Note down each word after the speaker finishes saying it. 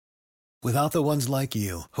Without the ones like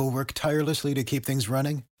you, who work tirelessly to keep things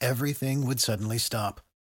running, everything would suddenly stop.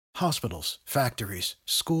 Hospitals, factories,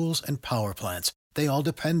 schools, and power plants, they all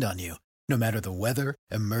depend on you. No matter the weather,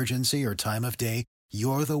 emergency, or time of day,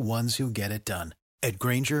 you're the ones who get it done. At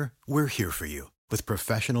Grainger, we're here for you with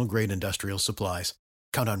professional-grade industrial supplies.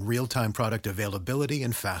 Count on real-time product availability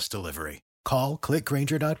and fast delivery. Call, click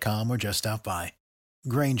Grainger.com, or just stop by.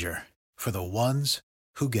 Grainger, for the ones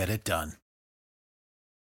who get it done.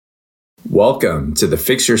 Welcome to the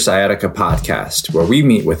Fix Your Sciatica podcast, where we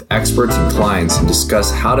meet with experts and clients and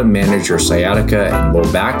discuss how to manage your sciatica and low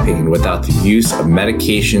back pain without the use of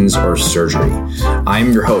medications or surgery.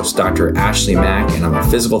 I'm your host, Dr. Ashley Mack, and I'm a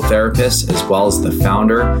physical therapist as well as the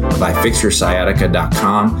founder of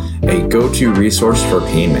ifixyoursciatica.com, a go-to resource for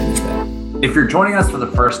pain management. If you're joining us for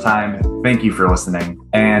the first time, thank you for listening.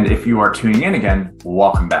 And if you are tuning in again,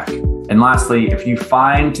 welcome back. And lastly, if you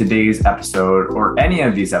find today's episode or any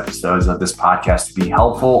of these episodes of this podcast to be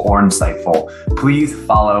helpful or insightful, please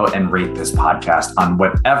follow and rate this podcast on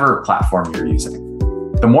whatever platform you're using.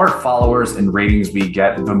 The more followers and ratings we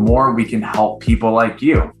get, the more we can help people like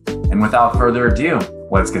you. And without further ado,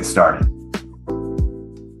 let's get started.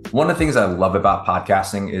 One of the things I love about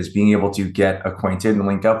podcasting is being able to get acquainted and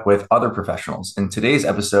link up with other professionals. In today's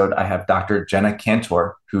episode, I have Dr. Jenna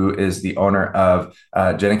Cantor, who is the owner of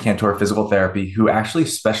Jenna Cantor Physical Therapy, who actually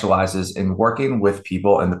specializes in working with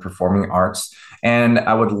people in the performing arts. And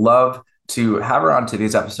I would love to have her on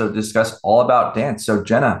today's episode to discuss all about dance. So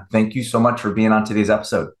Jenna, thank you so much for being on today's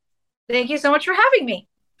episode. Thank you so much for having me.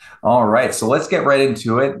 All right, so let's get right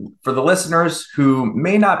into it. For the listeners who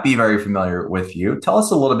may not be very familiar with you, tell us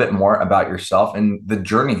a little bit more about yourself and the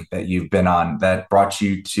journey that you've been on that brought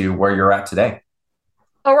you to where you're at today.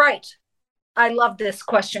 All right. I love this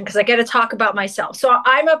question because I get to talk about myself. So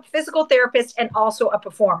I'm a physical therapist and also a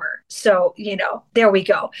performer. So, there we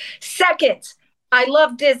go. Second, I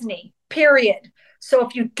love Disney, period. So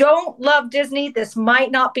if you don't love Disney, this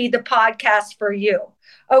might not be the podcast for you.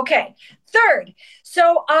 Okay. Third,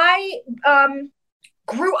 so I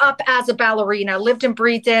grew up as a ballerina, lived and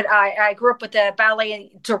breathed it. I grew up with a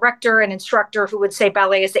ballet director and instructor who would say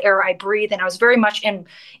ballet is the air I breathe. And I was very much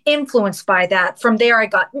influenced by that. From there, I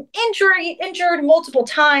got injured multiple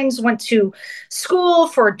times, went to school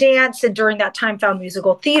for dance. And during that time found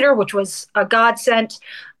musical theater, which was a godsend.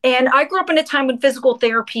 And I grew up in a time when physical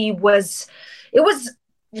therapy was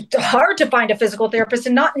hard to find a physical therapist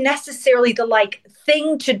and not necessarily the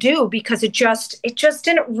thing to do because it just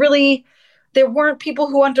didn't really, there weren't people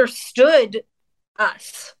who understood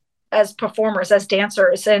us as performers, as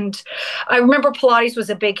dancers. And I remember Pilates was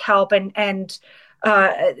a big help and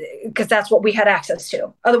because that's what we had access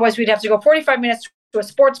to. Otherwise we'd have to go 45 minutes to a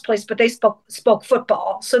sports place, but they spoke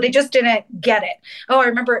football. So they just didn't get it. Oh, I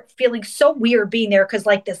remember it feeling so weird being there because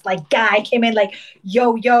this guy came in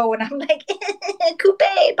yo, and I'm like, coupe,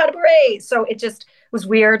 pas de bourrée. So it just was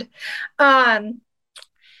weird. And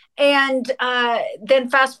then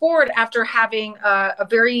fast forward after having a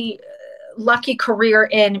very lucky career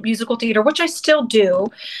in musical theater, which I still do.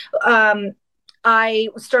 I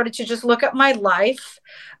started to just look at my life.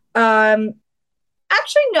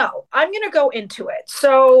 Actually, no, I'm going to go into it.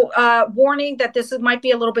 So warning that this might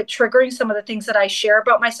be a little bit triggering, some of the things that I share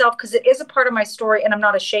about myself, because it is a part of my story and I'm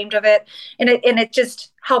not ashamed of it. And it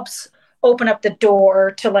just helps open up the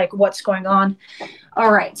door to what's going on.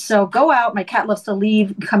 All right. So go out. My cat loves to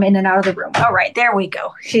leave, come in and out of the room. All right. There we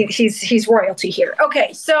go. He's royalty here.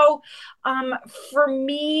 Okay. So for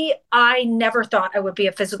me, I never thought I would be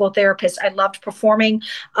a physical therapist. I loved performing.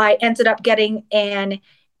 I ended up getting an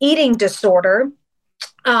eating disorder.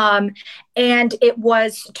 And it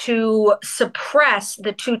was to suppress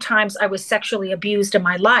the 2 times I was sexually abused in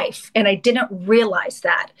my life. And I didn't realize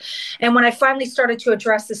that. And when I finally started to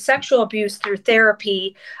address the sexual abuse through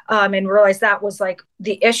therapy, and realized that was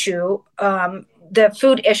the issue, the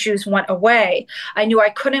food issues went away. I knew I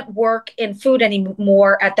couldn't work in food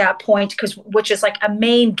anymore at that point, which is a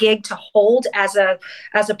main gig to hold as a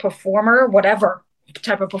performer, whatever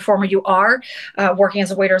type of performer you are. Working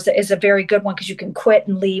as a waiter is a very good one because you can quit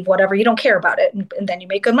and leave, whatever. You don't care about it. And then you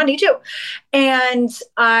make good money too. And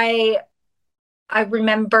I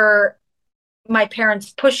remember my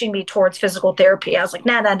parents pushing me towards physical therapy. I was like,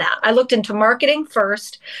 nah. I looked into marketing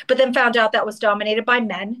first, but then found out that was dominated by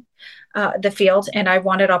men, the field, and I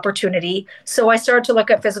wanted opportunity. So I started to look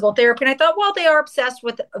at physical therapy and I thought, well, they are obsessed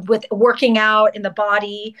with working out in the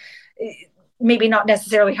body. Maybe not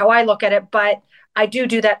necessarily how I look at it, but I do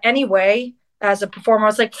that anyway. As a performer, I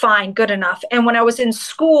was like, fine, good enough. And when I was in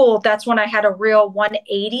school, that's when I had a real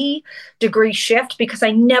 180-degree shift because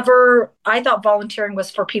I never I thought volunteering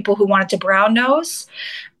was for people who wanted to brown nose.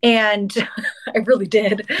 And I really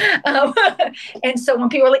did. Um, and so when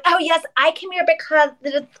people were like, oh, yes, I came here because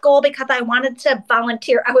the school because I wanted to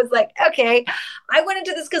volunteer, I was like, okay, I went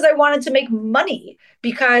into this because I wanted to make money.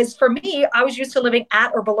 Because for me, I was used to living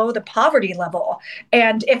at or below the poverty level.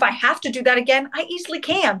 And if I have to do that again, I easily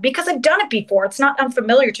can because I've done it before. It's not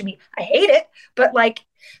unfamiliar to me. I hate it, but like,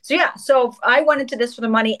 so yeah, so I went into this for the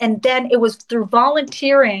money. And then it was through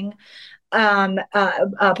volunteering,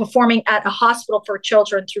 performing at a hospital for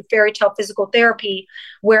children through Fairy Tale Physical Therapy,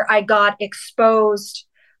 where I got exposed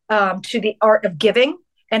to the art of giving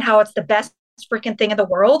and how it's the best freaking thing in the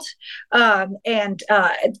world. And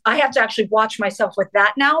I have to actually watch myself with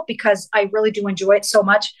that now because I really do enjoy it so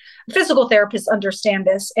much. Physical therapists understand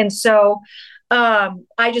this. And so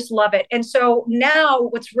I just love it. And so now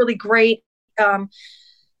what's really great,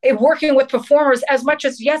 working with performers, as much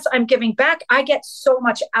as, yes, I'm giving back, I get so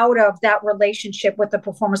much out of that relationship with the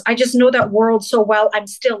performers. I just know that world so well. I'm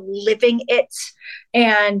still living it.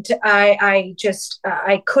 And I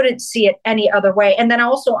couldn't see it any other way. And then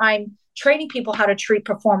also I'm training people how to treat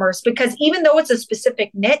performers, because even though it's a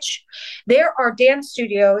specific niche, there are dance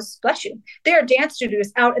studios, bless you, there are dance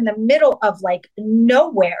studios out in the middle of like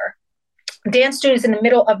nowhere. Dance studios in the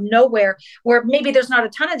middle of nowhere where maybe there's not a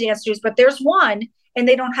ton of dance studios, but there's one and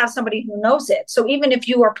they don't have somebody who knows it. So even if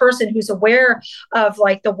you are a person who's aware of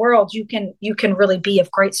like the world, you can really be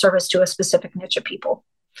of great service to a specific niche of people.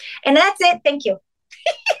 And that's it. Thank you.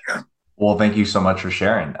 Well, thank you so much for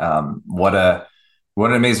sharing. What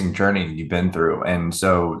an amazing journey you've been through. And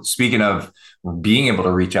so speaking of being able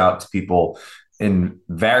to reach out to people in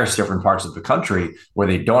various different parts of the country where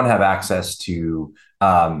they don't have access to,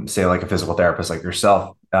 say, like a physical therapist like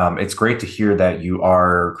yourself, it's great to hear that you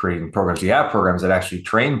are creating programs. You have programs that actually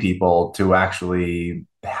train people to actually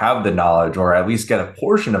have the knowledge, or at least get a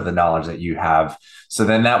portion of the knowledge that you have. So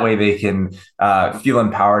then that way they can feel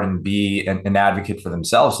empowered and be an advocate for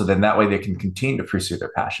themselves. So then that way they can continue to pursue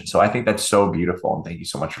their passion. So I think that's so beautiful. And thank you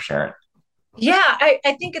so much for sharing. Yeah,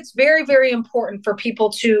 I think it's very, very important for people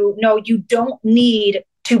to know you don't need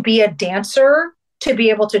to be a dancer to be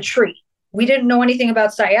able to treat. We didn't know anything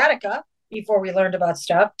about sciatica before we learned about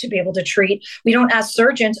stuff to be able to treat. We don't ask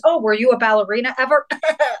surgeons, oh, were you a ballerina ever?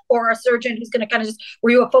 Or a surgeon who's going to kind of just,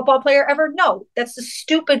 were you a football player ever? No, that's a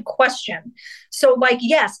stupid question. So like,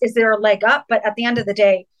 yes, is there a leg up? But at the end of the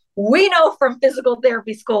day, we know from physical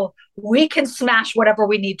therapy school, we can smash whatever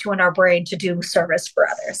we need to in our brain to do service for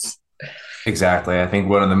others. Exactly. I think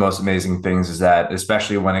one of the most amazing things is that,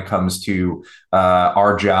 especially when it comes to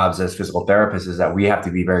our jobs as physical therapists, is that we have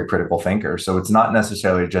to be very critical thinkers. So it's not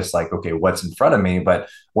necessarily just like, okay, what's in front of me, but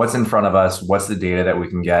what's in front of us, what's the data that we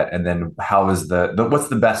can get, and then how is what's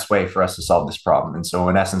the best way for us to solve this problem. And so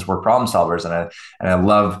in essence, we're problem solvers. And I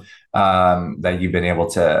love that you've been able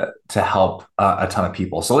to help a ton of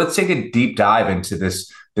people. So let's take a deep dive into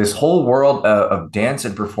this whole world of dance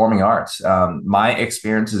and performing arts. My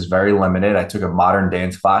experience is very limited. I took a modern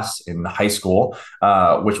dance class in high school,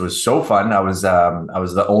 which was so fun. I was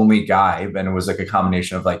the only guy, and it was like a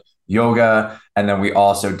combination of like yoga, and then we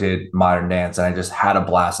also did modern dance, and I just had a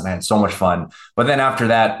blast and I had so much fun. But then after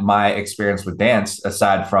that, my experience with dance,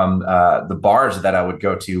 aside from the bars that I would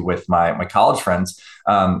go to with my college friends,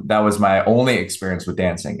 that was my only experience with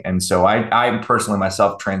dancing. And so I personally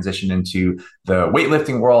myself transitioned into the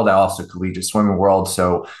weightlifting world. I also collegiate swimming world.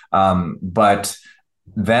 So, but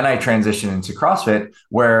then I transitioned into CrossFit,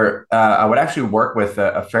 where I would actually work with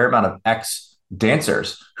a fair amount of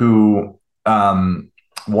ex-dancers who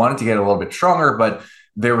wanted to get a little bit stronger, but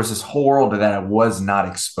there was this whole world that I was not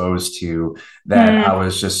exposed to that I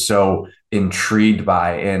was just so intrigued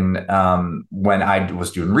by. And when I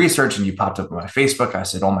was doing research and you popped up on my Facebook, I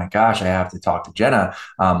said, oh my gosh, I have to talk to Jenna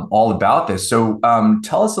all about this. So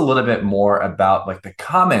tell us a little bit more about like the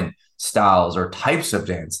common styles or types of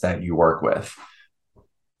dance that you work with.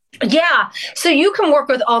 Yeah. So you can work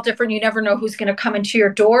with all different, you never know who's going to come into your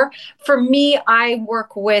door. For me, I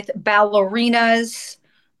work with ballerinas,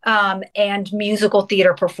 and musical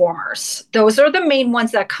theater performers. Those are the main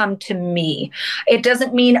ones that come to me. It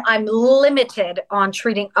doesn't mean I'm limited on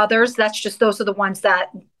treating others. That's just, those are the ones that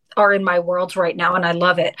are in my world right now. And I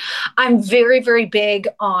love it. I'm very, very big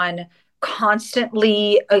on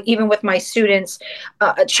constantly, even with my students,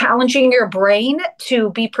 challenging your brain to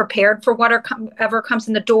be prepared for whatever comes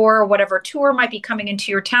in the door, or whatever tour might be coming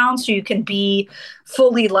into your town. So you can be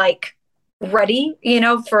fully like ready,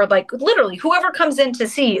 for like literally whoever comes in to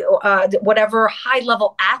see you, whatever high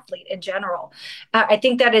level athlete in general. I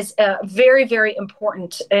think that is very, very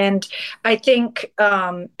important. And I think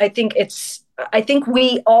it's I think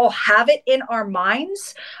we all have it in our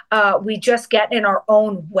minds. We just get in our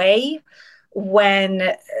own way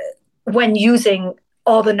when using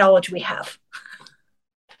all the knowledge we have.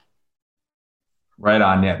 Right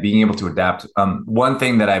on. Yeah. Being able to adapt. One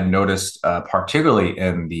thing that I've noticed, particularly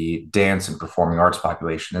in the dance and performing arts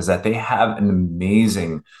population, is that they have an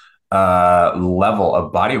amazing level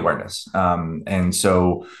of body awareness. And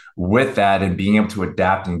so with that and being able to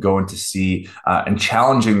adapt and go into sea and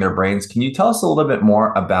challenging their brains, can you tell us a little bit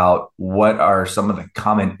more about what are some of the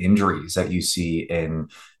common injuries that you see in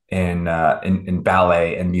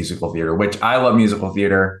ballet and musical theater, which I love musical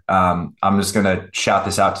theater. I'm just going to shout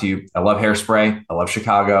this out to you. I love Hairspray. I love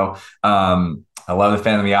Chicago. I love the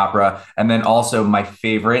Phantom of the Opera. And then also my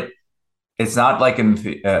favorite, it's not like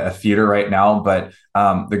in a theater right now, but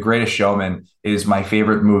The Greatest Showman is my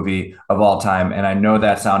favorite movie of all time. And I know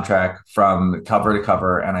that soundtrack from cover to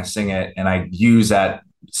cover, and I sing it, and I use that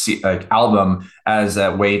album as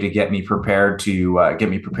a way to get me prepared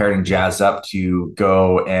and jazzed up to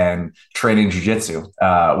go and train in jiu-jitsu,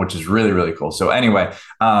 which is really, really cool. So anyway,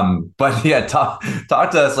 but yeah, talk to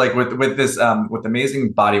us like with this with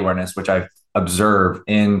amazing body awareness, which I've observed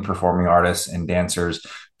in performing artists and dancers.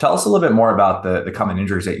 Tell us a little bit more about the common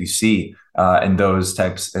injuries that you see in those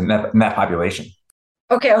types in that population.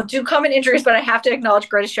 Okay, I'll do common injuries, but I have to acknowledge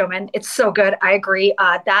Greatest Showman. It's so good. I agree.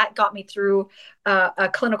 That got me through a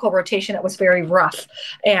clinical rotation that was very rough,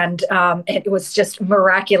 and it was just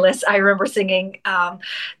miraculous. I remember singing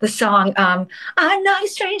the song, I'm not a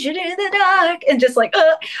stranger to the dark, and just like,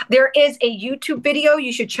 there is a YouTube video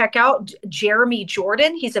you should check out. Jeremy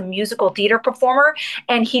Jordan, he's a musical theater performer,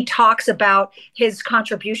 and he talks about his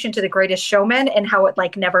contribution to The Greatest Showman and how it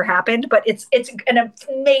like never happened, but it's an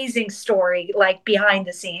amazing story, like behind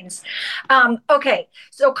the scenes. Okay,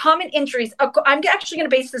 so common injuries. I'm actually going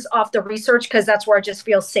to base this off the research because that's where I just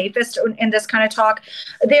feel safest in this kind of talk.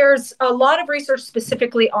 There's a lot of research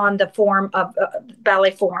specifically on the form of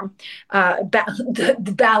ballet form, the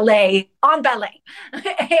ballet,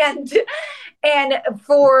 and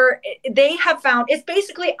they have found, it's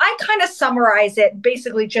basically, I kind of summarize it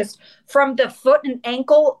basically just from the foot and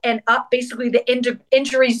ankle and up, basically the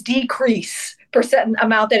injuries decrease percent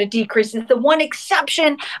amount that it decreases. The one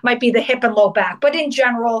exception might be the hip and low back, but in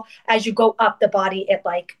general, as you go up the body, it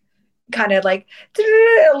like kind of like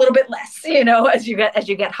a little bit less, as you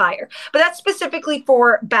get higher. But that's specifically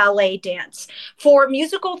for ballet dance. For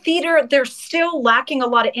musical theater, they're still lacking a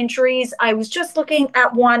lot of injuries. I was just looking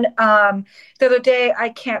at one the other day. I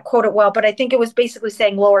can't quote it well, but I think it was basically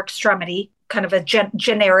saying lower extremity, kind of a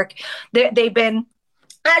generic. They've been,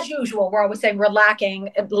 as usual, we're always saying we're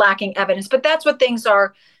lacking evidence, but that's what things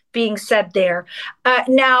are being said there. But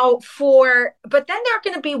then there are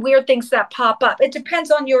going to be weird things that pop up. It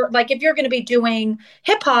depends on if you're going to be doing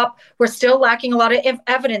hip hop, we're still lacking a lot of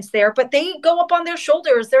evidence there, but they go up on their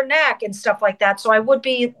shoulders, their neck and stuff like that. So I would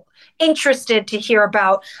be interested to hear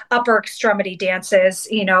about upper extremity dances,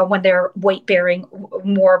 when they're weight bearing,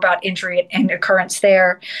 more about injury and occurrence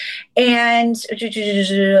there. And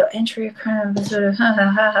injury occurrence.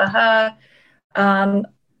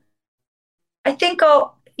 I think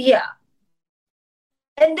yeah.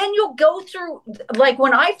 And then you'll go through, like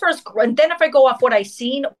and then if I go off what I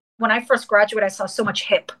seen, when I first graduated, I saw so much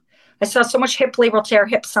hip. I saw so much hip labral tear,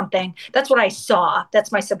 hip something. That's what I saw.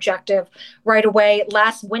 That's my subjective right away.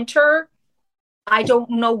 Last winter, I don't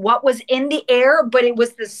know what was in the air, but it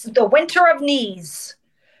was the winter of knees.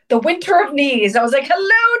 The winter of knees. I was like,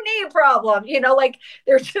 hello, knee problem. It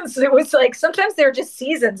was like, sometimes there are just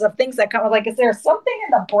seasons of things that come up. Like, is there something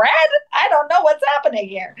in the bread? I don't know what's happening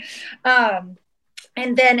here.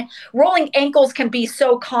 And then rolling ankles can be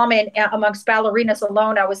so common amongst ballerinas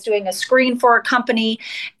alone. I was doing a screen for a company,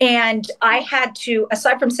 and I had to,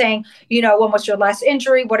 aside from saying, when was your last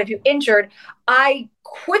injury? What have you injured? I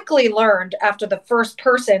quickly learned after the first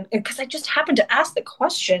person, because I just happened to ask the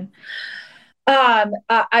question.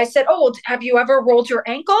 I said, oh, have you ever rolled your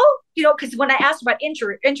ankle? Because when I asked about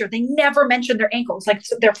injured, they never mentioned their ankles, like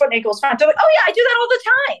their foot and ankle is fine. They're like, oh yeah, I do that all the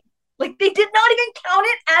time. Like they did not even count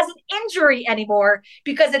it as an injury anymore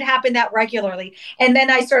because it happened that regularly. And then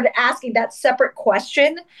I started asking that separate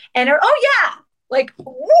question, and oh yeah, like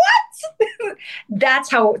what? That's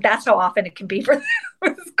how often it can be for them.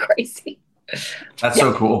 It's crazy. That's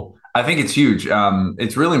so cool. I think it's huge.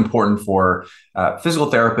 It's really important for physical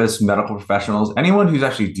therapists, medical professionals, anyone who's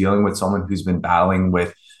actually dealing with someone who's been battling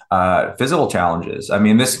with physical challenges. I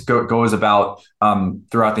mean, this goes about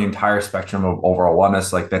throughout the entire spectrum of overall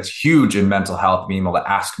wellness. Like that's huge in mental health, being able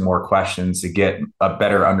to ask more questions to get a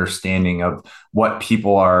better understanding of what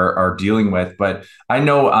people are dealing with. But I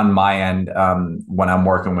know on my end, when I'm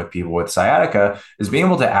working with people with sciatica, is being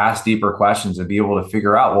able to ask deeper questions and be able to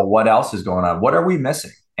figure out, well, what else is going on? What are we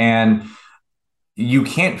missing? And you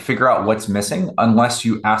can't figure out what's missing unless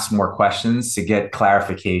you ask more questions to get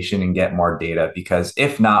clarification and get more data, because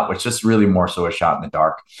if not, it's just really more so a shot in the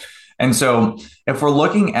dark. And so if we're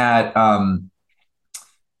looking at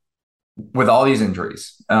with all these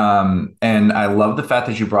injuries, and I love the fact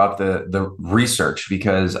that you brought up the research,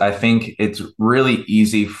 because I think it's really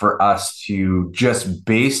easy for us to just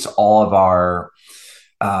base all of our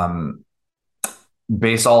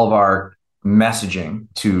messaging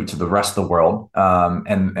to the rest of the world,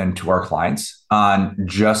 and to our clients on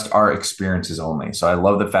just our experiences only. So I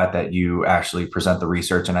love the fact that you actually present the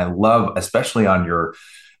research, and I love, especially on your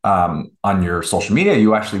social media,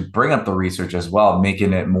 you actually bring up the research as well,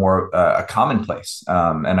 making it more a commonplace.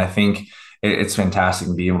 And I think it's fantastic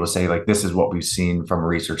to be able to say, like, this is what we've seen from a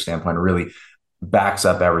research standpoint. It really backs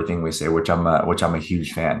up everything we say, which I'm a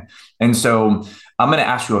huge fan. And so I'm going to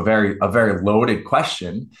ask you a very loaded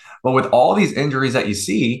question, but with all these injuries that you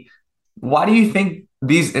see, why do you think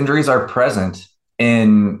these injuries are present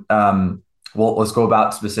in, let's go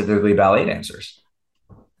about specifically ballet dancers?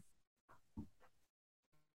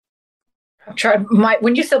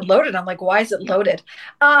 When you said loaded, I'm like, why is it loaded?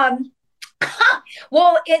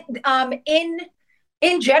 Well,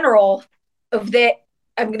 in general,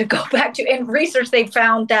 I'm going to go back to, in research, they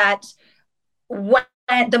found that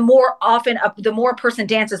the more a person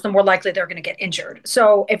dances, the more likely they're going to get injured.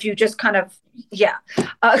 So if you just kind of,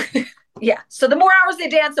 so the more hours they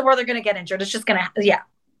dance, the more they're going to get injured. It's just going to,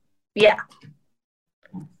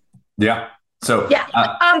 Yeah. So,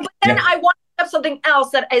 but then I want to have something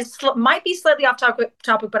else that might be slightly off topic,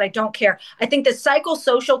 but I don't care. I think the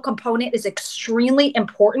psychosocial component is extremely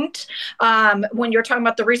important. When you're talking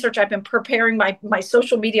about the research, I've been preparing my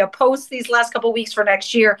social media posts these last couple of weeks for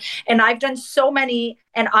next year, and I've done so many.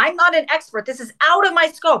 And I'm not an expert. This is out of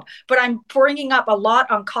my scope, but I'm bringing up a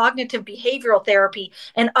lot on cognitive behavioral therapy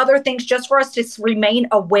and other things just for us to remain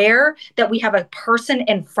aware that we have a person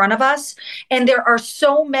in front of us. And there are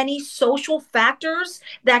so many social factors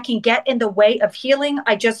that can get in the way of healing.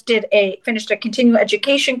 I just finished a continuing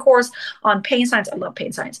education course on pain science. I love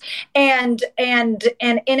pain science. And in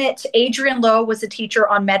it, Adrian Lowe was a teacher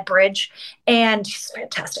on MedBridge, and she's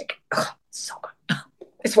fantastic. Oh, so good.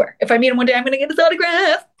 I swear, if I meet him one day, I'm going to get his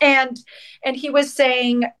autograph. And he was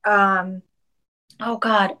saying, oh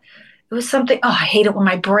God, it was something. Oh, I hate it when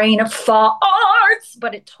my brain farts,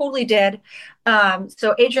 but it totally did.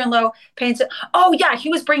 So Adrian Lowe paints it. Oh yeah, he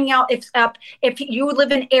was bringing out if you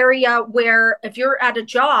live in an area where if you're at a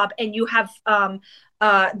job and you have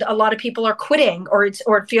a lot of people are quitting, or it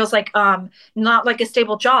feels like not like a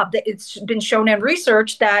stable job, that it's been shown in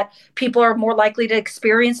research that people are more likely to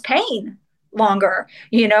experience pain longer.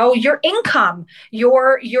 Your income,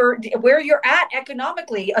 your where you're at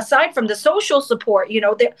economically, aside from the social support,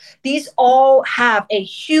 these all have a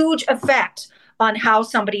huge effect on how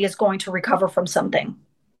somebody is going to recover from something.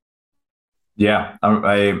 Yeah,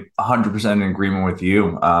 I 100% in agreement with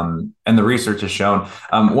you. And the research has shown,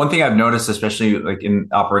 one thing I've noticed, especially like in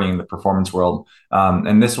operating in the performance world,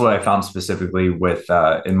 and this is what I found specifically with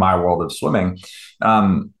in my world of swimming.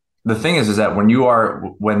 The thing is that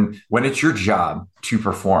when it's your job to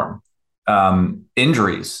perform,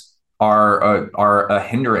 injuries are a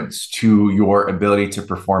hindrance to your ability to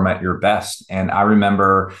perform at your best. And I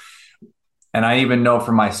remember, and I even know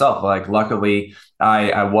for myself, like luckily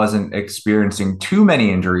I wasn't experiencing too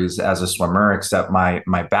many injuries as a swimmer, except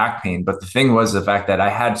my back pain. But the thing was the fact that I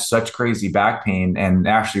had such crazy back pain and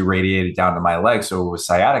actually radiated down to my legs. So it was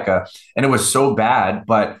sciatica, and it was so bad,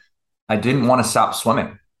 but I didn't want to stop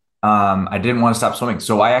swimming.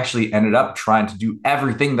 So I actually ended up trying to do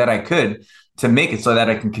everything that I could to make it so that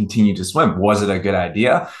I can continue to swim. Was it a good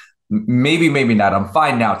idea? Maybe, maybe not. I'm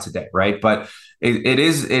fine now today, right? But it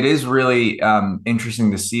is really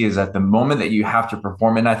interesting to see is at the moment that you have to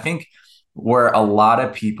perform. And I think where a lot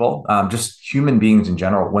of people, just human beings in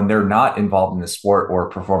general, when they're not involved in the sport or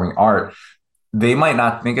performing art, they might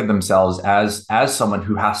not think of themselves as someone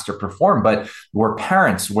who has to perform, but we're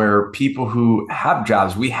parents, we're people who have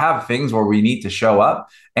jobs. We have things where we need to show up.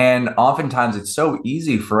 And oftentimes it's so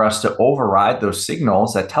easy for us to override those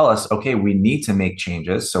signals that tell us, okay, we need to make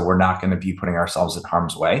changes. So we're not going to be putting ourselves in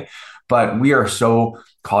harm's way. But we are so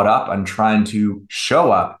caught up on trying to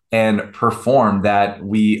show up and perform that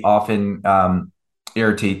we often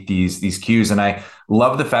irritate these cues. And I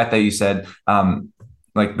love the fact that you said,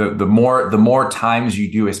 like the more times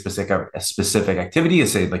you do a specific activity,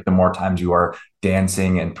 say like the more times you are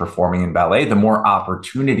dancing and performing in ballet, the more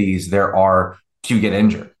opportunities there are to get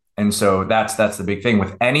injured. And so that's the big thing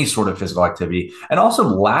with any sort of physical activity, and also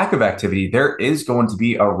lack of activity. There is going to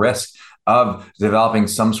be a risk of developing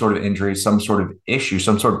some sort of injury, some sort of issue,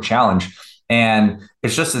 some sort of challenge. And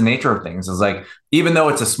it's just the nature of things. It's like, even though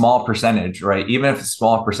it's a small percentage, right? Even if it's a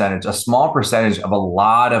small percentage of a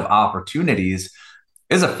lot of opportunities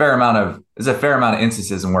is a fair amount of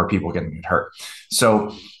instances in where people get hurt.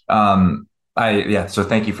 So so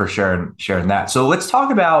thank you for sharing that. So let's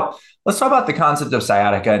talk about the concept of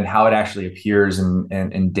sciatica and how it actually appears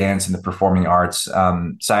in dance and the performing arts.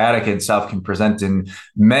 Sciatica itself can present in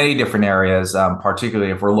many different areas,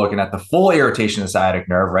 particularly if we're looking at the full irritation of the sciatic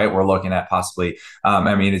nerve, right? We're looking at possibly,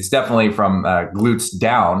 it's definitely from glutes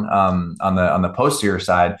down on the posterior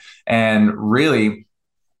side. And really,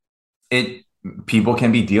 people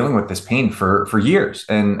can be dealing with this pain for years.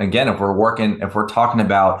 And again, if we're talking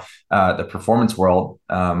about the performance world,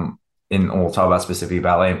 and we'll talk about specifically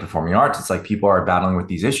ballet and performing arts, it's like people are battling with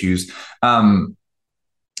these issues.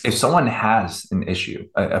 If someone has an issue,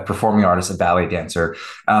 a performing artist, a ballet dancer,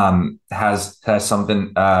 has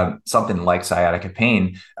something like sciatica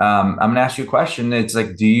pain, I'm going to ask you a question. It's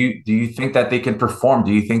like, do you think that they can perform?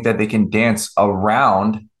 Do you think that they can dance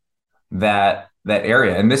around that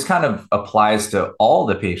area? And this kind of applies to all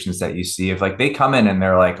the patients that you see. If like they come in and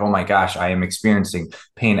they're like, oh my gosh, I am experiencing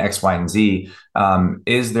pain X, Y, and Z.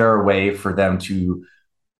 Is there a way for them to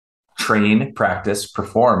train, practice,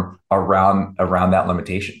 perform around that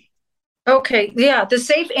limitation? Okay. Yeah. The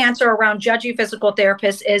safe answer around judgy physical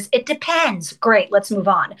therapists is it depends. Great. Let's move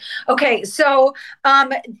on. Okay. So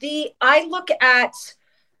I look at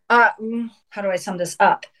how do I sum this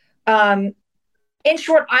up? In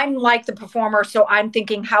short, I'm like the performer, so I'm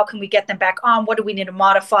thinking, how can we get them back on? What do we need to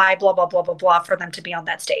modify? Blah, blah, blah, blah, blah, for them to be on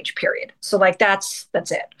that stage, period. So like, that's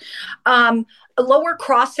it. Lower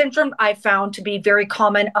cross syndrome, I found to be very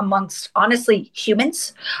common amongst, honestly,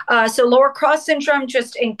 humans. So lower cross syndrome,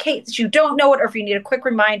 just in case you don't know it, or if you need a quick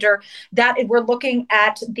reminder, that we're looking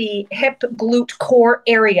at the hip glute core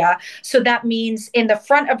area. So that means in the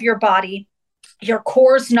front of your body, your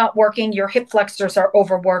core's not working, your hip flexors are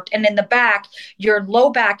overworked, and in the back, your low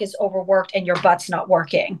back is overworked and your butt's not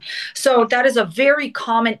working. So that is a very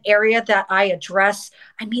common area that I address.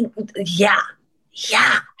 Yeah.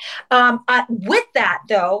 With that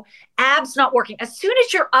though, abs not working. As soon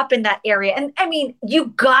as you're up in that area, and you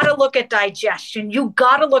got to look at digestion, you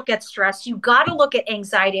got to look at stress, you got to look at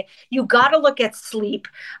anxiety, you got to look at sleep.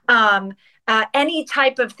 Any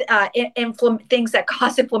type of things that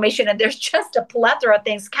cause inflammation, and there's just a plethora of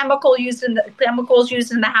things. Chemicals used in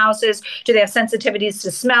the houses. Do they have sensitivities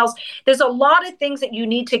to smells? There's a lot of things that you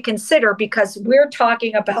need to consider because we're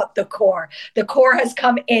talking about the core. The core has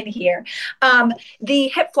come in here. The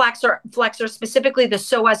hip flexor, specifically the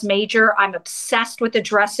psoas major, I'm obsessed with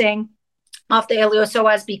addressing off the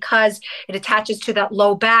iliopsoas because it attaches to that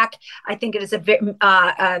low back. I think it is a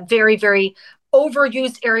very, very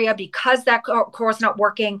overused area because that core is not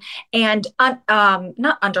working and not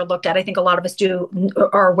underlooked at. I think a lot of us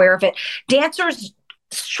are aware of it. Dancers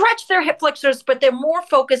stretch their hip flexors, but they're more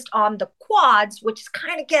focused on the quads, which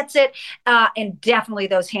kind of gets it, and definitely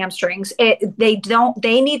those hamstrings. They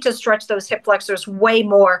need to stretch those hip flexors way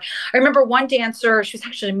more. I remember one dancer, she was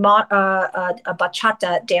actually a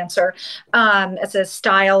bachata dancer. It's a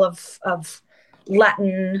style of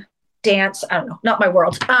Latin dance. I don't know, not my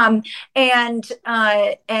world. And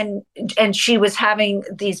she was having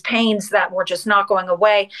these pains that were just not going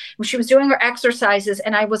away. And she was doing her exercises,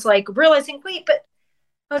 and I was like realizing, wait, but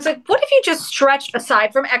I was like, what if you just stretched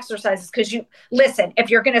aside from exercises? Because if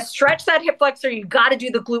you're going to stretch that hip flexor, you got to do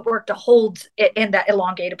the glute work to hold it in that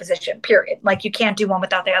elongated position, period. Like you can't do one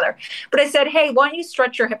without the other. But I said, hey, why don't you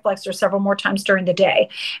stretch your hip flexor several more times during the day?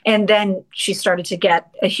 And then she started to get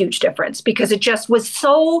a huge difference because it just was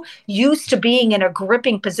so used to being in a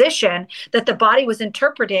gripping position that the body was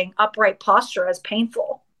interpreting upright posture as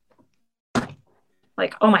painful.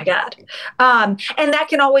 Like, oh my God. And that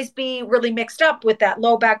can always be really mixed up with that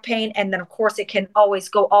low back pain. And then of course it can always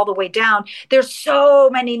go all the way down. There's so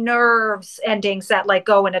many nerves endings that like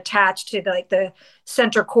go and attach to the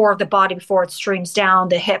center core of the body before it streams down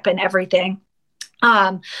the hip and everything.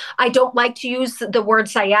 I don't like to use the word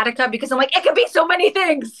sciatica because I'm like, it could be so many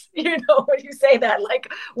things, when you say that,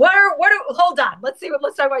 like, hold on, let's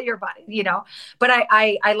talk about your body, but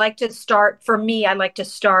I like to start,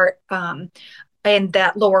 in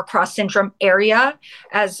that lower cross syndrome area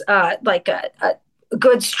as like a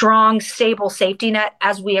good, strong, stable safety net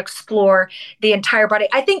as we explore the entire body.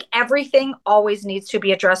 I think everything always needs to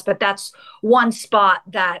be addressed, but that's one spot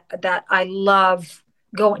that I love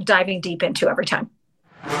diving deep into every time.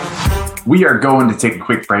 We are going to take a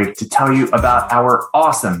quick break to tell you about our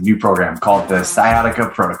awesome new program called the Sciatica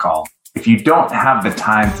Protocol. If you don't have the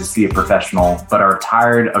time to see a professional, but are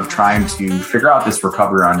tired of trying to figure out this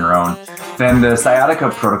recovery on your own, then the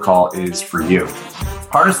Sciatica Protocol is for you.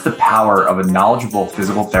 Harness the power of a knowledgeable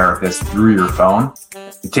physical therapist through your phone.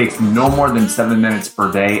 It takes no more than 7 minutes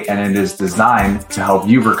per day, and it is designed to help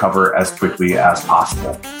you recover as quickly as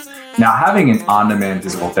possible. Now, having an on-demand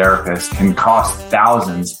physical therapist can cost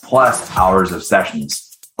thousands plus hours of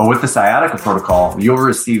sessions. But with the Sciatica Protocol, you'll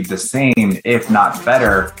receive the same, if not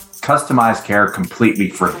better, customized care completely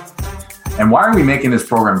free. And why are we making this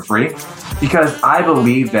program free? Because I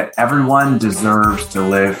believe that everyone deserves to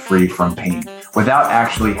live free from pain without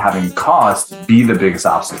actually having cost be the biggest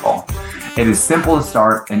obstacle. It is simple to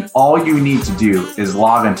start, and all you need to do is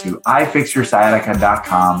log into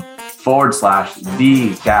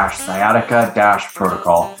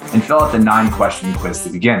ifixyoursciatica.com/the-sciatica-protocol and fill out the 9-question quiz to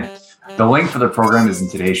begin. The link for the program is in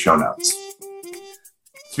today's show notes.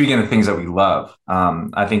 Speaking of things that we love,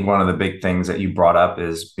 I think one of the big things that you brought up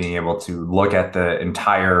is being able to look at the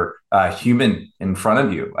entire human in front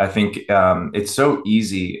of you. I think it's so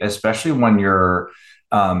easy, especially when you're,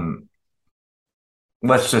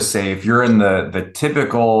 let's just say, if you're in the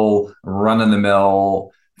typical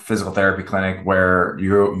run-of-the-mill physical therapy clinic where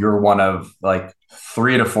you're one of like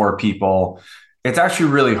 3 to 4 people. It's actually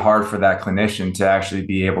really hard for that clinician to actually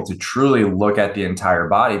be able to truly look at the entire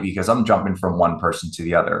body because I'm jumping from one person to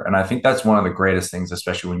the other. And I think that's one of the greatest things,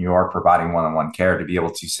 especially when you are providing one-on-one care, to be able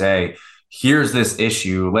to say, here's this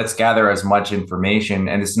issue, let's gather as much information.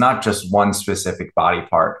 And it's not just one specific body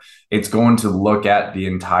part. It's going to look at the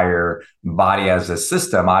entire body as a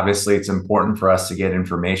system. Obviously, it's important for us to get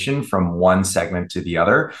information from one segment to the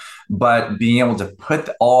other, but being able to put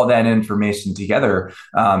all that information together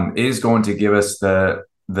is going to give us the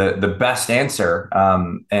best answer.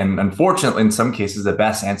 And unfortunately, in some cases, the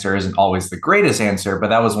best answer isn't always the greatest answer.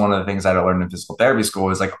 But that was one of the things that I learned in physical therapy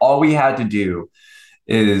school is like, all we had to do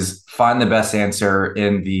is find the best answer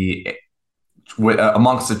in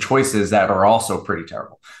amongst the choices that are also pretty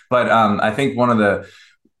terrible. But I think one of the,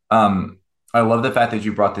 I love the fact that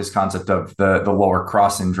you brought this concept of the lower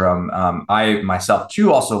cross syndrome. I myself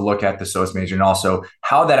too also look at the psoas major and also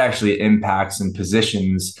how that actually impacts and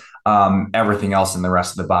positions everything else in the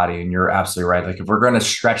rest of the body. And you're absolutely right. Like if we're going to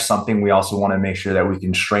stretch something, we also want to make sure that we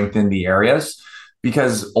can strengthen the areas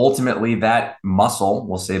because ultimately that muscle,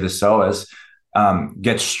 we'll say the psoas,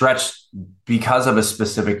 gets stretched because of a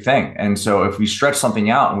specific thing. And so if we stretch something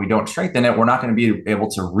out and we don't strengthen it, we're not going to be able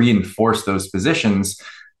to reinforce those positions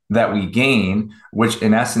that we gain, which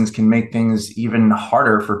in essence can make things even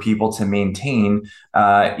harder for people to maintain,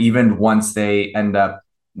 even once they end up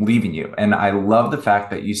leaving you. And I love the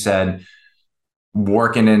fact that you said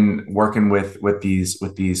working with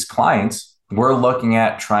these clients, we're looking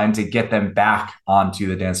at trying to get them back onto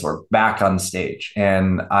the dance floor, back on stage.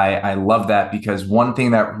 And I love that because one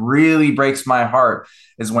thing that really breaks my heart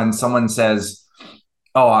is when someone says,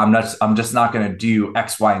 oh, I'm just not going to do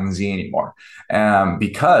X, Y, and Z anymore.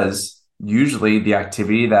 Because usually the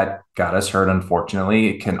activity that got us hurt, unfortunately,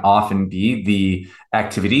 it can often be the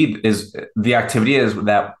activity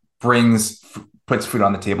that puts food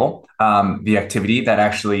on the table. The activity that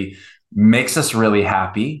actually makes us really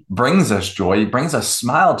happy, brings us joy, brings a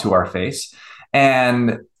smile to our face.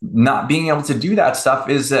 And not being able to do that stuff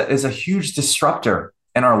is a huge disruptor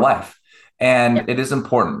in our life. And it is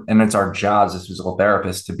important. And it's our jobs as physical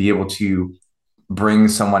therapists to be able to bring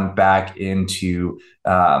someone back into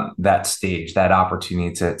that stage, that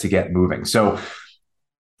opportunity to get moving. So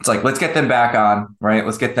it's like, let's get them back on, right?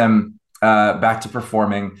 Let's get them back to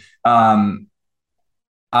performing.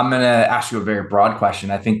 I'm going to ask you a very broad question.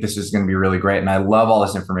 I think this is going to be really great. And I love all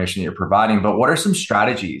this information that you're providing, but what are some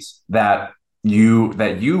strategies that you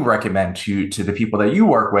recommend to the people that you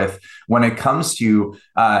work with when it comes to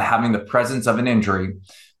having the presence of an injury,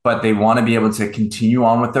 but they want to be able to continue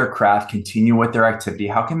on with their craft, continue with their activity?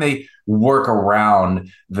 How can they work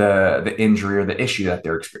around the injury or the issue that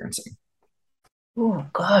they're experiencing? Oh,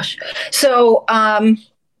 gosh. So,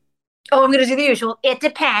 I'm going to do the usual. It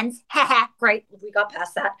depends. Great. We got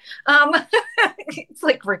past that. It's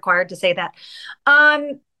like required to say that.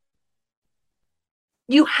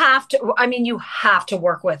 You have to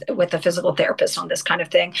work with a physical therapist on this kind of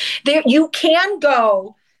thing. You can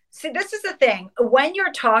go. See, this is the thing. When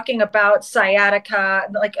you're talking about sciatica,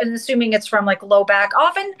 like, and assuming it's from like low back,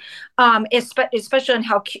 often, especially on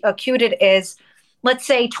how acute it is, let's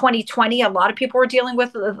say 2020, a lot of people were dealing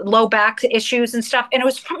with low back issues and stuff, and it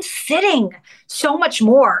was from sitting so much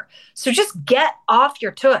more. So just get off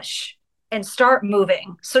your tush and start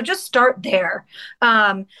moving. So just start there.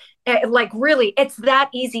 Like really, it's that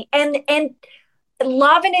easy. And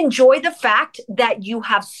love and enjoy the fact that you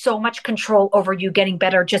have so much control over you getting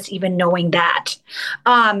better, just even knowing that.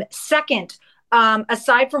 Second,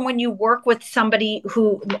 aside from when you work with somebody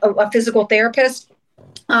a physical therapist,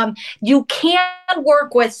 you can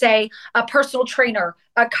work with, say, a personal trainer,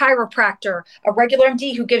 a chiropractor, a regular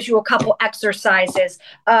MD who gives you a couple exercises,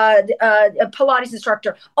 a Pilates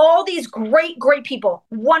instructor, all these great, great people,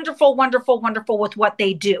 wonderful, wonderful, wonderful with what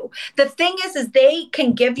they do. The thing is they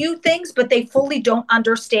can give you things, but they fully don't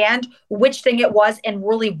understand which thing it was and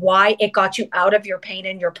really why it got you out of your pain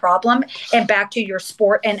and your problem and back to your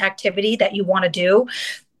sport and activity that you want to do.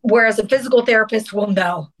 Whereas a physical therapist will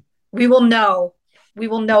know. We will know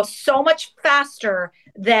so much faster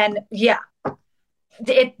than,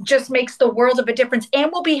 it just makes the world of a difference. And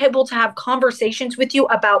we'll be able to have conversations with you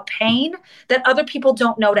about pain that other people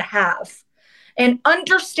don't know to have. And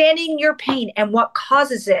understanding your pain and what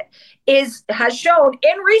causes it has shown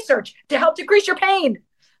in research to help decrease your pain.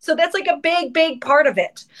 So that's like a big, big part of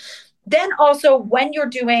it. Then also when you're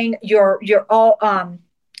doing your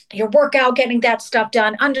workout, getting that stuff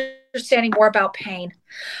done, understanding more about pain,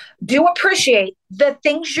 do appreciate the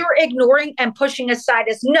things you're ignoring and pushing aside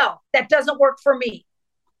as, no, that doesn't work for me.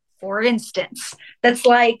 For instance, that's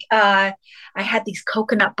like, I had these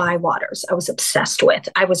coconut bywaters I was obsessed with.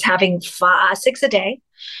 I was having 6 a day.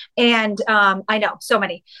 And I know, so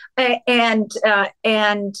many. And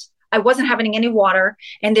I wasn't having any water,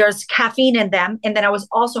 and there's caffeine in them. And then I was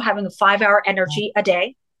also having a 5-hour energy a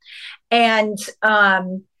day. And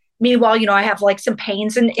meanwhile, I have like some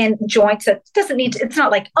pains in joints that it's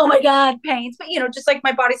not like, oh my God, pains, but just like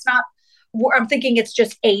my body's not, I'm thinking it's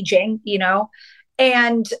just aging,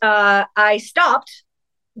 and I stopped.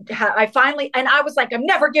 I finally, and I was like, I'm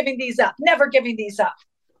never giving these up.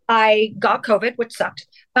 I got COVID, which sucked.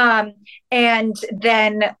 And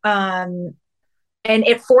then, and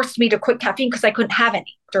it forced me to quit caffeine because I couldn't have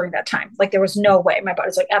any during that time. Like there was no way. My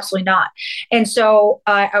body's like, absolutely not. And so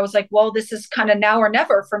I was like, well, this is kind of now or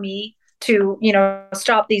never for me to,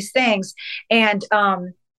 stop these things. And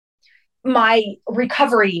my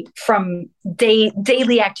recovery from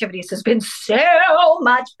daily activities has been so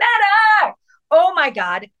much better. Oh my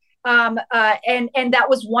God. And that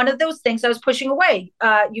was one of those things I was pushing away.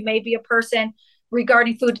 You may be a person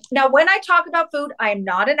regarding food. Now, when I talk about food, I am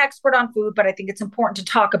not an expert on food, but I think it's important to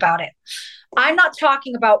talk about it. I'm not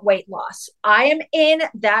talking about weight loss. I am in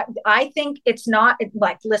that. I think it's not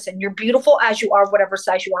like, listen, you're beautiful as you are, whatever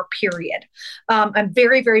size you are, period. I'm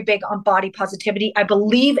very, very big on body positivity. I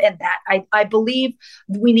believe in that. I believe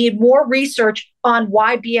we need more research on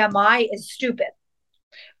why BMI is stupid.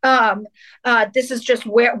 This is just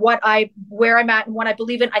where I'm at and what I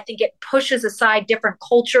believe in. I think it pushes aside different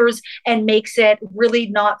cultures and makes it really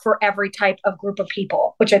not for every type of group of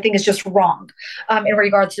people, which I think is just wrong in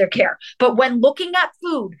regards to their care. But when looking at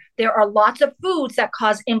food, there are lots of foods that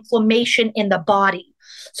cause inflammation in the body.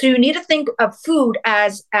 So you need to think of food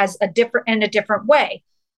as a different way.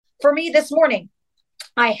 For me this morning,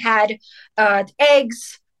 I had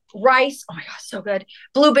eggs, rice, oh my God, so good,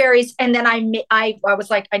 blueberries, and then I was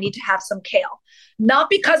like, I need to have some kale. Not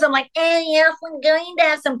because I'm like, yes, I'm going to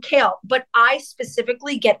have some kale, but I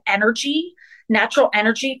specifically get natural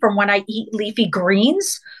energy from when I eat leafy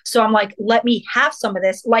greens. So I'm like, let me have some of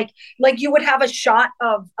this. Like you would have a shot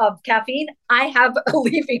of caffeine. I have a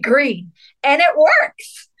leafy green and it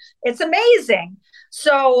works. It's amazing.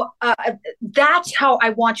 So that's how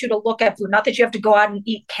I want you to look at food. Not that you have to go out and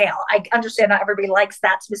eat kale. I understand not everybody likes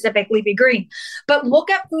that specific leafy green, but look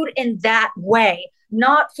at food in that way.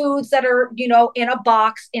 Not foods that are, in a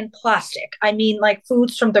box in plastic. I mean, like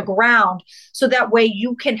foods from the ground. So that way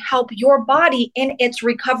you can help your body in its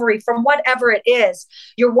recovery from whatever it is.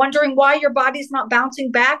 You're wondering why your body's not bouncing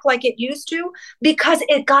back like it used to? Because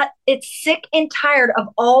it's sick and tired of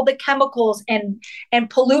all the chemicals and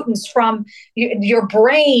pollutants from your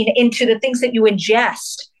brain into the things that you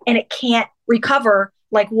ingest, and it can't recover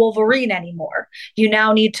like Wolverine anymore. You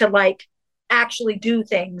now need to actually do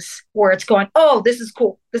things where it's going, oh, this is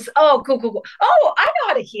cool. Cool. Oh, I know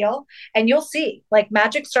how to heal. And you'll see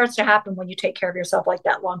magic starts to happen when you take care of yourself like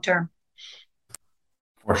that long term.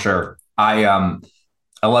 For sure. I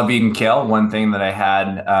love eating kale. One thing that I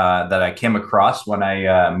had that I came across when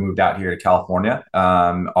I moved out here to California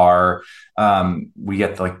we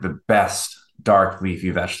get the dark leafy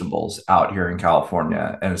vegetables out here in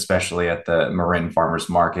California, and especially at the Marin Farmers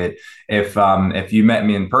Market. If you met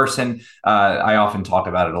me in person, I often talk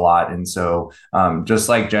about it a lot. And so, just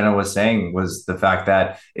like Jenna was saying, was the fact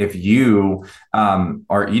that if you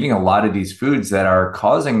are eating a lot of these foods that are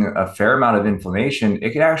causing a fair amount of inflammation,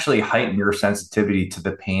 it can actually heighten your sensitivity to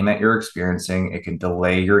the pain that you're experiencing. It can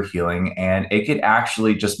delay your healing, and it could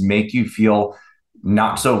actually just make you feel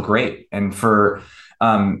not so great. And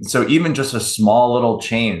so even just a small little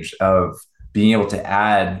change of being able to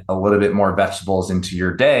add a little bit more vegetables into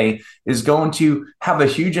your day is going to have a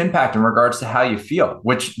huge impact in regards to how you feel.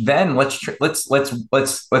 Which then let's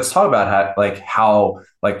talk about how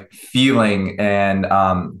feeling, and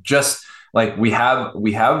just like we have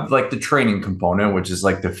like the training component, which is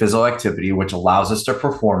like the physical activity, which allows us to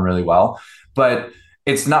perform really well, but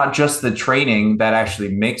it's not just the training that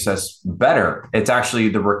actually makes us better. It's actually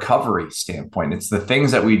the recovery standpoint. It's the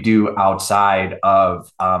things that we do outside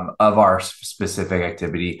of our specific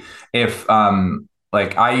activity. If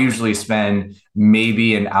like I usually spend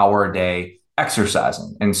maybe an hour a day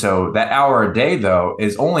exercising. And so that hour a day, though,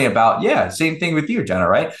 is only about, same thing with you, Jenna,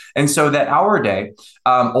 right? And so that hour a day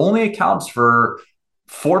only accounts for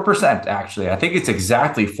 4%, actually. I think it's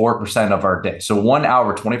exactly 4% of our day. So 1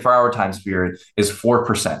 hour, 24-hour time period is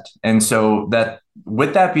 4%. And so that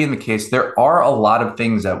with that being the case, there are a lot of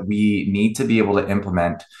things that we need to be able to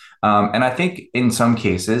implement. And I think in some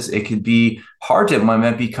cases, it could be hard to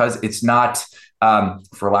implement because it's not,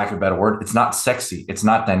 for lack of a better word, it's not sexy. It's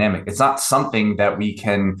not dynamic. It's not something that we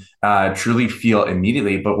can truly feel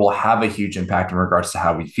immediately, but will have a huge impact in regards to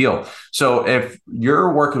how we feel. So if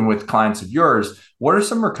you're working with clients of yours, what are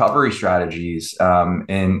some recovery strategies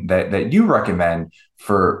that you recommend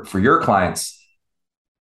for your clients?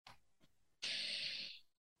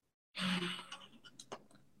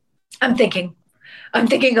 I'm thinking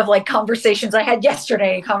of like conversations I had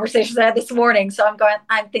yesterday, conversations I had this morning. So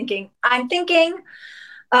I'm thinking,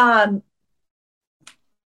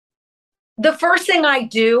 the first thing I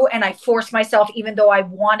do, and I force myself, even though I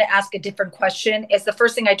want to ask a different question, is the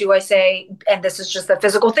first thing I do, I say, and this is just the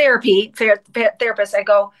physical therapist, I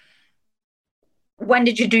go, when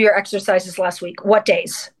did you do your exercises last week? What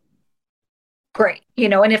days? Great.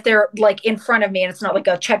 And if they're like in front of me and it's not like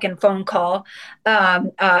a check-in phone call,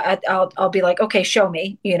 I'll be like, okay, show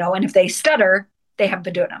me, and if they stutter, they haven't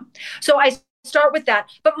been doing them. So I start with that.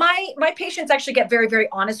 But my patients actually get very, very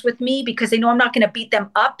honest with me because they know I'm not going to beat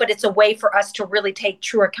them up, but it's a way for us to really take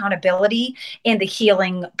true accountability in the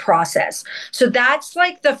healing process. So that's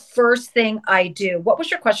like the first thing I do. What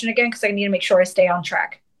was your question again? Because I need to make sure I stay on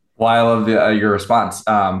track. Well, I love your response.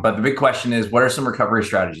 But the big question is, what are some recovery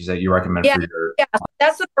strategies that you recommend for your? Yeah,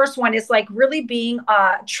 that's the first one, is like really being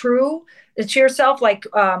true to yourself, like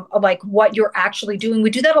what you're actually doing.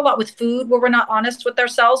 We do that a lot with food where we're not honest with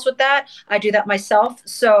ourselves with that. I do that myself.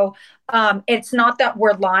 So it's not that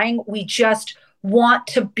we're lying. We just want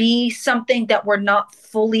to be something that we're not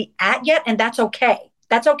fully at yet. And that's okay.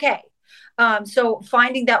 That's okay. So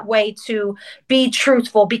finding that way to be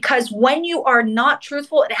truthful, because when you are not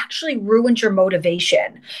truthful, it actually ruins your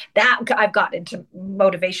motivation. That I've got into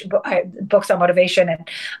motivation books on motivation, and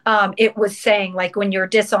it was saying like when you're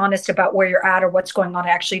dishonest about where you're at or what's going on, it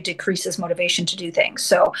actually decreases motivation to do things.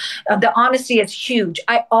 So the honesty is huge.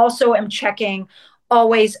 I also am checking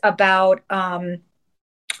always about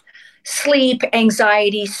sleep,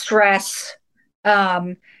 anxiety, stress.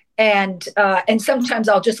 And sometimes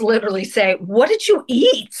I'll just literally say, what did you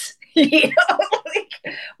eat?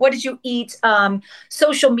 What did you eat?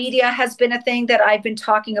 Social media has been a thing that I've been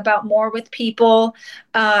talking about more with people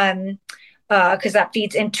because that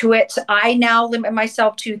feeds into it. I now limit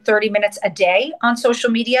myself to 30 minutes a day on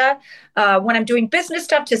social media. When I'm doing business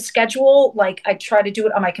stuff to schedule, like I try to do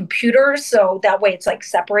it on my computer. So that way it's like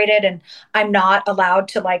separated and I'm not allowed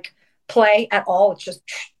to like play at all. It's just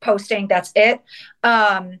posting. That's it.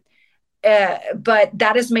 But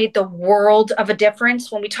that has made the world of a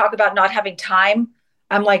difference. When we talk about not having time,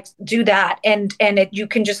 I'm like, do that. And you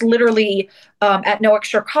can just literally, at no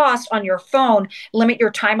extra cost on your phone, limit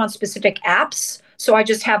your time on specific apps. So I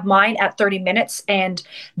just have mine at 30 minutes, and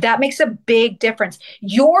that makes a big difference.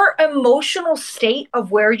 Your emotional state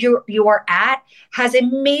of where you are at has a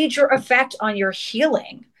major effect on your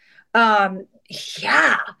healing.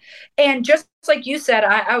 Yeah. And just like you said,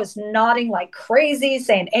 I was nodding like crazy,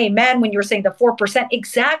 saying amen when you were saying the 4%.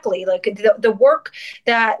 Exactly. Like the work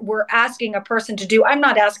that we're asking a person to do, I'm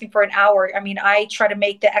not asking for an hour. I mean, I try to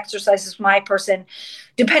make the exercises my person,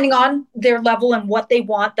 depending on their level and what they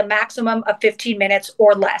want, the maximum of 15 minutes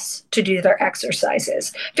or less to do their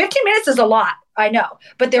exercises. 15 minutes is a lot. I know,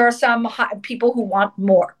 but there are some people who want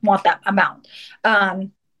more, want that amount.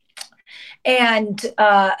 And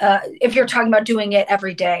if you're talking about doing it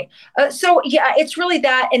every day. So yeah, it's really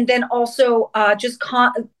that. And then also just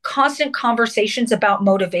constant conversations about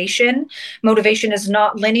motivation. Motivation is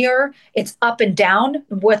not linear. It's up and down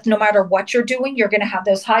with no matter what you're doing. You're going to have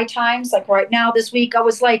those high times. Like right now, this week, I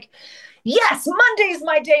was like, yes, Monday's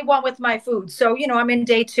my day one with my food. So, I'm in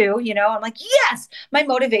day two, I'm like, yes, my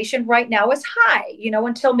motivation right now is high,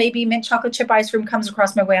 until maybe mint chocolate chip ice cream comes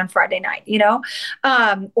across my way on Friday night,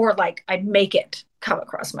 or like I'd make it come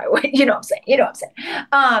across my way. You know what I'm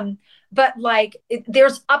saying? But like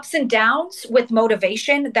there's ups and downs with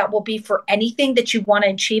motivation that will be for anything that you want to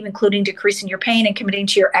achieve, including decreasing your pain and committing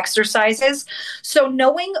to your exercises. So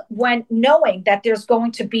knowing that there's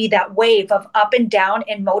going to be that wave of up and down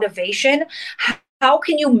in motivation, how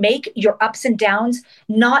can you make your ups and downs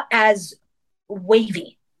not as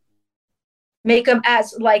wavy? Make them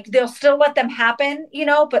as like, they'll still let them happen,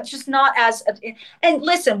 but just not as, and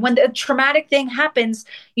listen, when the traumatic thing happens,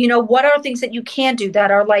 what are things that you can do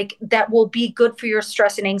that are like, that will be good for your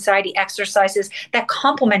stress and anxiety exercises that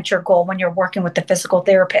complement your goal when you're working with the physical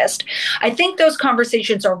therapist. I think those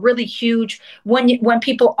conversations are really huge when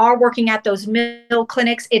people are working at those mill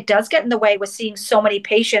clinics. It does get in the way with seeing so many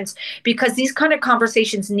patients because these kind of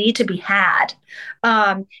conversations need to be had.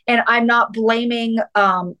 And I'm not blaming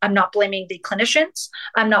the clinicians.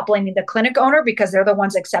 I'm not blaming the clinic owner because they're the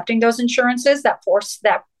ones accepting those insurances that force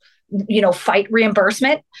that, fight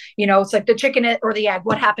reimbursement. It's like the chicken or the egg.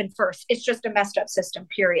 What happened first? It's just a messed up system,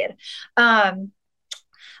 period.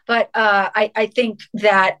 But I think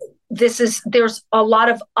that there's a lot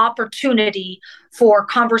of opportunity for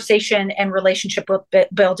conversation and relationship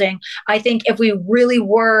building. I think if we really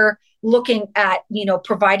were looking at,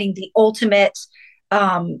 providing the ultimate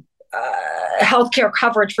healthcare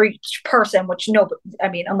coverage for each person, which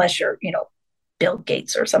unless you're, Bill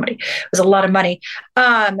Gates or somebody with a lot of money,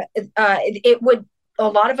 a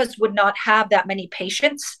lot of us would not have that many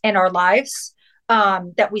patients in our lives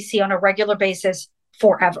that we see on a regular basis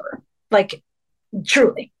forever. Like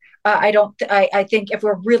truly, I think if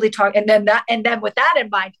we're really talking, and then with that in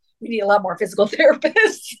mind, we need a lot more physical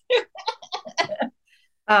therapists.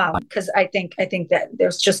 Because I think that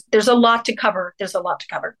there's a lot to cover.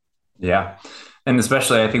 Yeah. And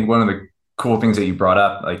especially, I think one of the cool things that you brought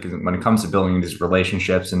up, like when it comes to building these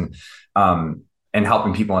relationships and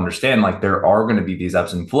helping people understand, like there are going to be these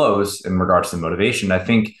ebbs and flows in regards to motivation. I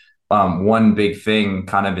think one big thing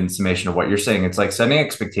kind of in summation of what you're saying, it's like setting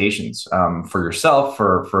expectations for yourself,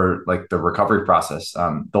 for like the recovery process,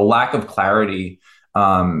 the lack of clarity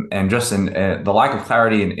and just the lack of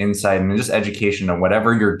clarity and insight and just education on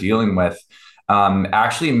whatever you're dealing with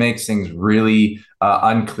actually makes things really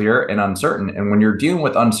unclear and uncertain. And when you're dealing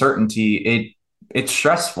with uncertainty, it's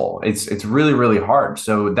stressful. It's really, really hard.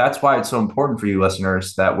 So that's why it's so important for you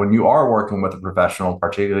listeners that when you are working with a professional,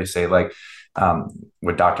 particularly say like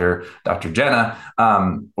with Dr. Jenna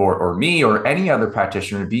or me or any other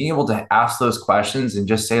practitioner, being able to ask those questions and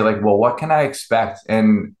just say like, well, what can I expect?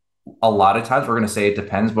 And a lot of times we're going to say it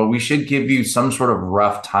depends, but we should give you some sort of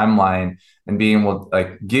rough timeline and being able to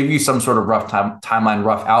like give you some sort of rough timeline,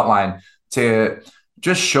 rough outline to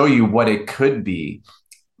just show you what it could be.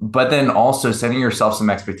 But then also setting yourself some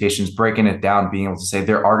expectations, breaking it down, being able to say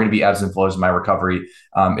there are going to be ebbs and flows in my recovery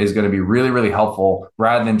is going to be really, really helpful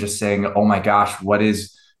rather than just saying, oh my gosh, what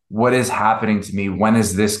is happening to me? When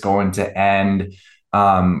is this going to end?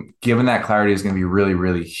 Given that clarity is going to be really,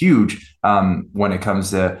 really huge when it comes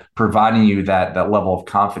to providing you that level of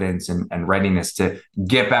confidence and readiness to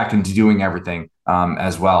get back into doing everything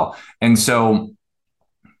as well. And so,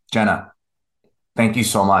 Jenna, thank you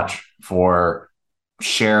so much for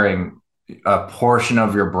sharing a portion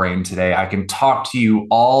of your brain today. I can talk to you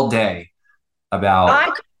all day about. I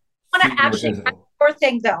want to actually one more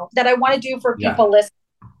thing though that I want to do for people listening.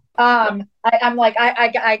 I'm like,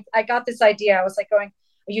 I got this idea. I was like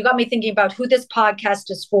you got me thinking about who this podcast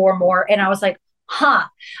is for more. And I was like, I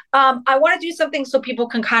want to do something so people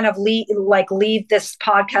can kind of leave this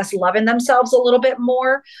podcast loving themselves a little bit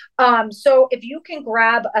more. So if you can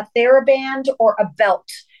grab a TheraBand or a belt,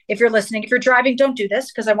 if you're listening, if you're driving, don't do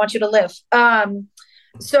this because I want you to live.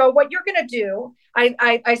 So what you're going to do,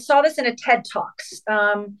 I saw this in a TED Talks,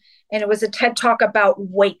 and it was a TED Talk about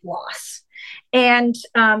weight loss. And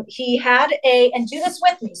he had and do this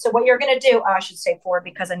with me. So what you're going to do, I should say forward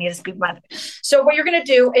because I need to speak my. So what you're going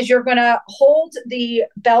to do is you're going to hold the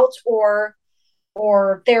belt or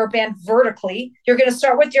TheraBand vertically. You're going to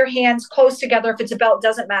start with your hands close together. If it's a belt,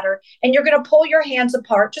 doesn't matter. And you're going to pull your hands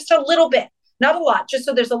apart just a little bit, not a lot, just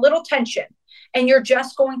so there's a little tension. and you're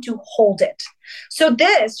just going to hold it. So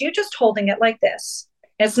you're just holding it like this.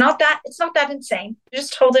 It's not that insane.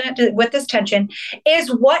 Just holding it with this tension is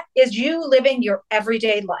what is you living your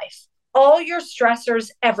everyday life. All your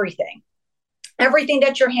stressors, everything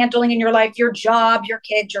that you're handling in your life, your job, your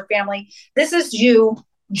kids, your family. This is you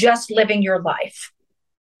just living your life.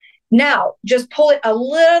 Now, just pull it a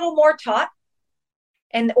little more taut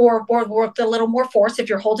or with a little more force if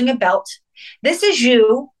you're holding a belt. This is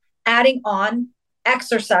you adding on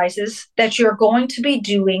exercises that you're going to be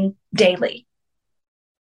doing daily.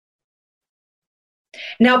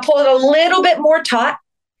 Now pull it a little bit more taut.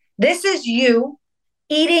 This is you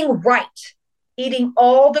eating right, eating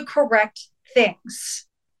all the correct things.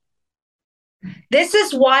 This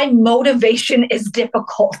is why motivation is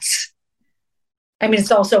difficult. I mean,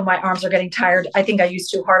 it's also my arms are getting tired. I think I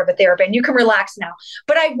used too hard of a TheraBand. You can relax now.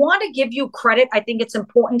 But I want to give you credit. I think it's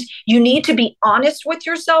important. You need to be honest with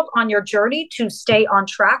yourself on your journey to stay on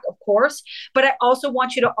track, of course. But I also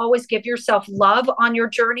want you to always give yourself love on your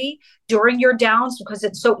journey during your downs, because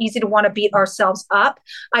it's so easy to want to beat ourselves up.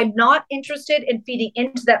 I'm not interested in feeding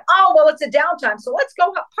into that. Oh, well, it's a downtime, so let's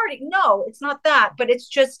go party. No, it's not that. But it's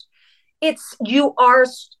just,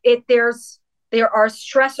 there are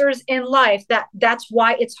stressors in life that's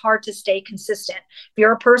why it's hard to stay consistent. If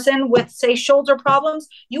you're a person with, say, shoulder problems,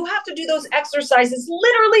 you have to do those exercises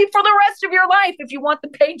literally for the rest of your life if you want the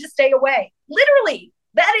pain to stay away. Literally.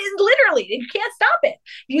 That is literally, you can't stop it.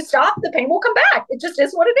 If you stop, the pain will come back. It just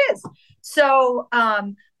is what it is. So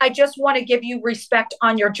I just want to give you respect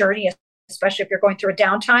on your journey, especially if you're going through a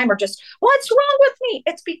downtime or just, what's wrong with me?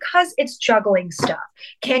 It's because it's juggling stuff.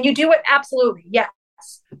 Can you do it? Absolutely. Yes.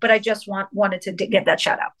 But I just wanted to give that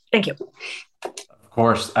shout out. Thank you. Of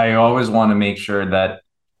course, I always want to make sure that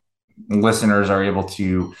listeners are able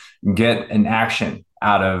to get an action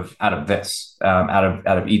out of this, out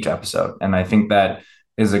of each episode. And I think that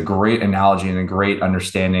is a great analogy and a great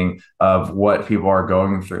understanding of what people are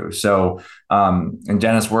going through. So in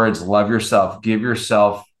Jenna's words, love yourself, give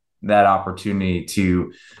yourself that opportunity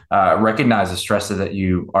to recognize the stress that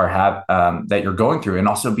you that you're going through, and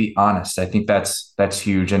also be honest. I think that's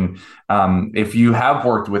huge. And if you have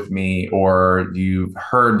worked with me or you've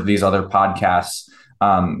heard these other podcasts,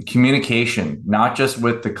 communication, not just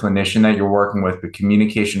with the clinician that you're working with, but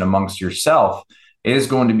communication amongst yourself is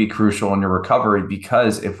going to be crucial in your recovery,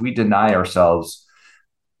 because if we deny ourselves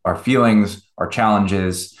our feelings, our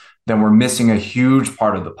challenges, then we're missing a huge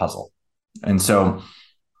part of the puzzle. And so,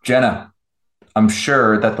 Jenna, I'm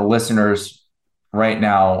sure that the listeners right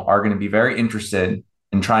now are going to be very interested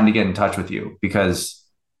in trying to get in touch with you, because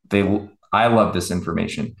I love this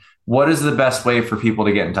information. What is the best way for people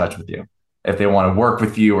to get in touch with you if they want to work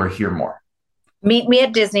with you or hear more? Meet me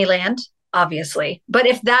at Disneyland, obviously. But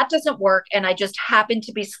if that doesn't work and I just happen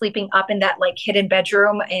to be sleeping up in that like hidden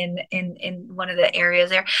bedroom in one of the areas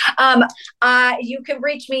there, you can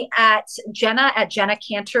reach me at Jenna at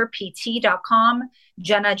JennaKantorPT.com.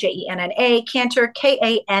 Jenna, Jenna, Kantor,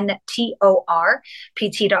 Kantor,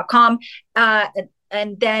 PT.com.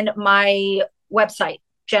 And then my website,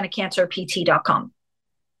 JennaKantorPT.com.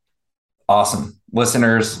 Awesome.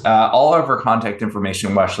 Listeners, all of our contact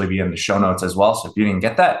information will actually be in the show notes as well. So if you didn't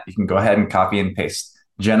get that, you can go ahead and copy and paste.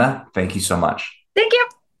 Jenna, thank you so much. Thank you.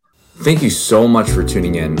 Thank you so much for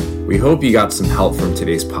tuning in. We hope you got some help from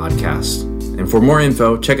today's podcast. And for more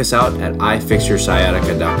info, check us out at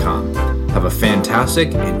ifixyoursciatica.com. Have a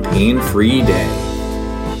fantastic and pain-free day.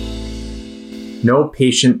 No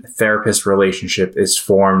patient-therapist relationship is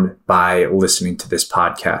formed by listening to this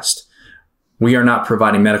podcast. We are not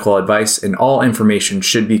providing medical advice, and all information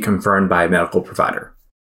should be confirmed by a medical provider.